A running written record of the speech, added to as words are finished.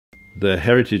The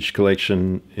Heritage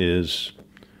Collection is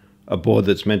a board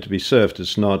that's meant to be surfed.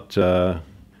 It's not a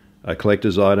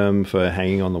collector's item for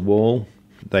hanging on the wall.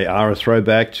 They are a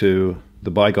throwback to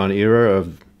the bygone era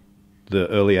of the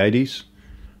early 80s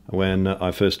when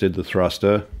I first did the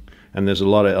thruster, and there's a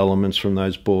lot of elements from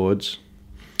those boards,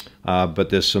 but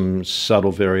there's some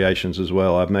subtle variations as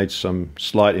well. I've made some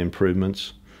slight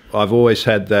improvements. I've always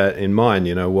had that in mind,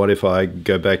 you know, what if I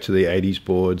go back to the 80s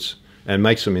boards and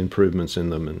make some improvements in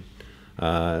them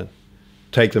and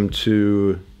take them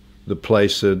to the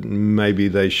place that maybe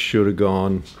they should have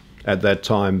gone at that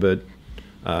time, but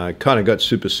kind of got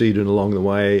superseded along the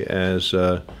way as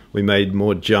we made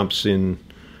more jumps in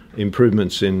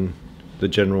improvements in the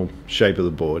general shape of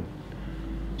the board.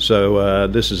 So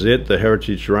this is it, the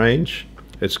Heritage range.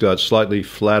 It's got slightly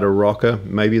flatter rocker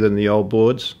maybe than the old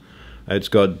boards. It's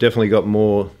definitely got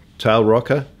more tail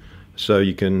rocker, so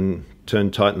you can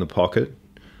turn tight in the pocket.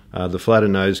 The flatter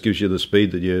nose gives you the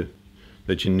speed that you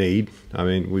need. I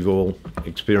mean, we've all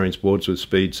experienced boards with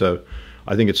speed, so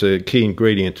I think it's a key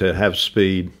ingredient to have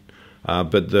speed.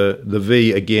 But the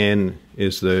V, again,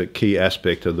 is the key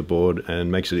aspect of the board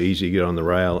and makes it easy to get on the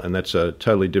rail, and that's a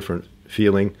totally different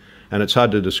feeling. And it's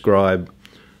hard to describe.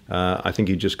 I think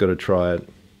you just got to try it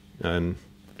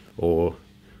or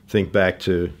think back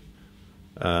to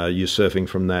your surfing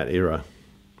from that era.